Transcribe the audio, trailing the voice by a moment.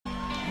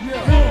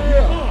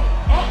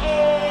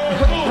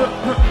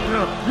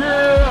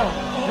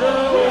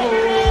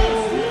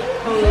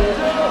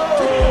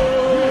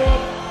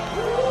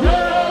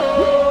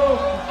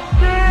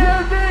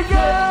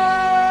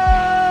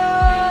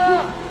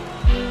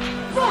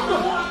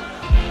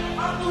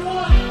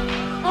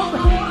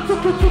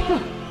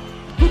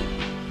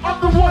I'm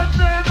the one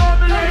man on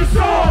the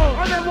A-song.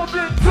 I never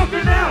been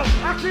looking out.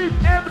 I keep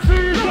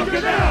MCs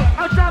looking out.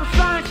 I drop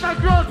science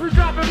like girls, we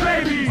dropping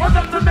babies.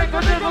 Enough to make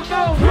a nigga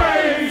go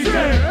crazy.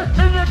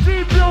 In the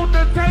G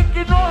building,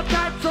 taking all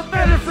types of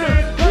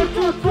medicine.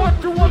 You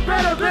thought you were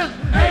better than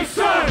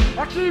A-son.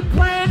 I keep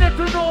playing it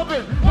in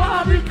orbit while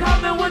I be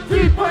coming with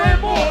deeper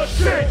and more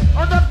shit.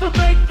 Enough to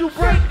make you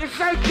break and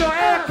shake your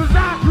ass as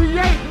I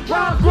create.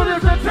 While good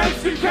as a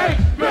tasty cake.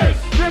 Mix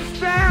this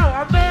style,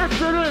 I'm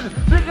mastering.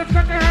 Niggas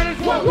cut their head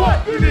and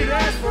what? You need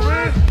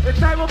aspirin? The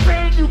type of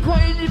pain you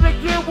couldn't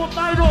even get with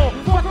Midol.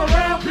 Fuck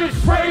around, get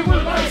sprayed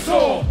with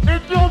Lysol.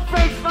 In your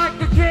face like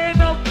the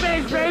can of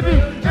face, baby.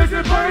 Is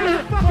it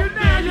burning? Fucking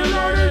now you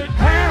learning.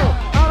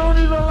 How? I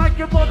don't even like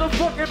your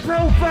motherfucking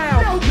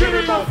profile. Yo, give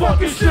me my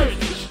fucking shit.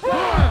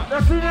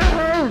 That's in the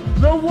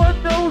heard. No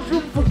one knows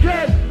you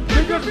forget.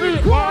 Niggas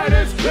be quiet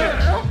as shit.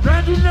 Now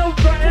you know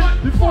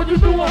something before you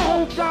do a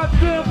whole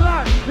goddamn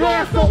lot. Your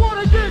ass don't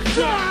wanna get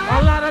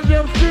shot. A lot of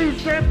them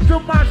C's came to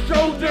my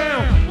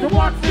showdown to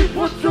watch me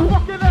put your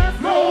fucking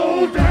ass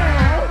low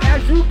down.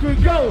 As you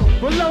could go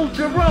below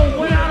zero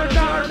without a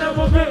dollar,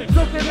 never been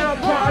looking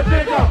out by a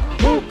nigga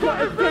who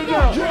couldn't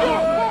figure. For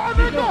a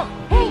nigga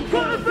who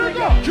couldn't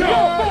figure.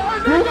 For a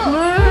nigga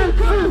who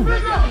couldn't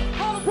figure.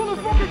 I'll pull a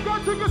fucking gun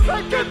to you,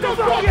 say get the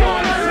fuck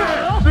out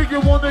of here. Nigga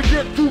wanna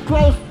get too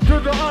close to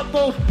the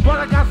utmost, but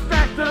I got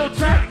stacks to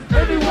attack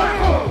anyway.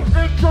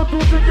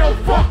 Introducing yo,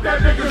 fuck that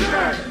nigga's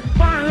neck.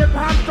 My hip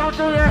hop stuck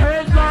through your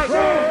head like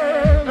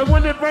and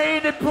when it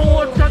rain it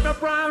pours, got the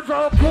rhymes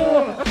all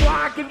poor. That's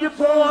why I give you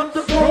more on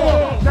the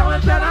floor.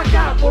 Telling that I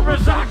got more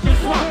results than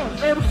swap.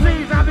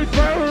 MCs I be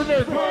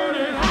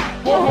burning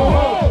hot. Whoa, whoa,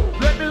 whoa.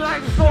 Let me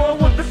like soar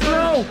with the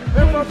glow. If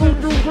I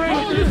move too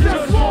green, it's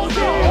just won't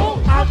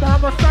go. I'm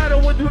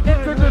homicidal when you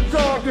enter the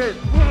target.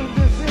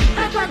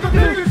 Act like a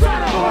nigga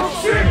trying to hold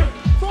shit.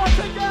 So I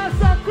take your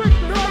ass out quick.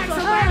 You're like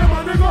Savannah,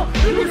 my nigga.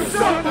 You can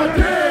suck my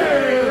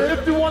dick.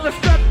 If you wanna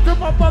step to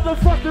my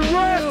motherfucking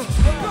rest,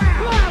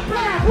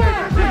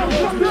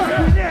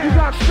 you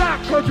got shot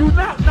cause you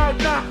knock.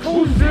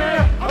 Who's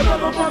there?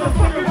 Another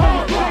motherfucking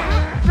hard.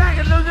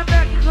 Snagging those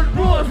Mexican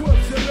boys.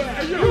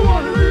 And you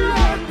wanna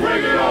reload?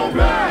 Bring it on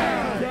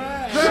back.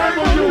 Shame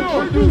on you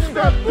when you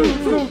step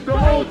through the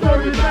old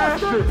dirty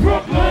bastard.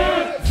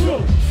 Brooklyn.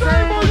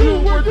 Shame on you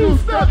when you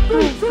step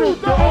through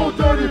the old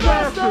dirty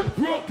bastard.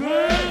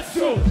 Brooklyn.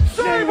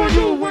 Shame on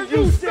you when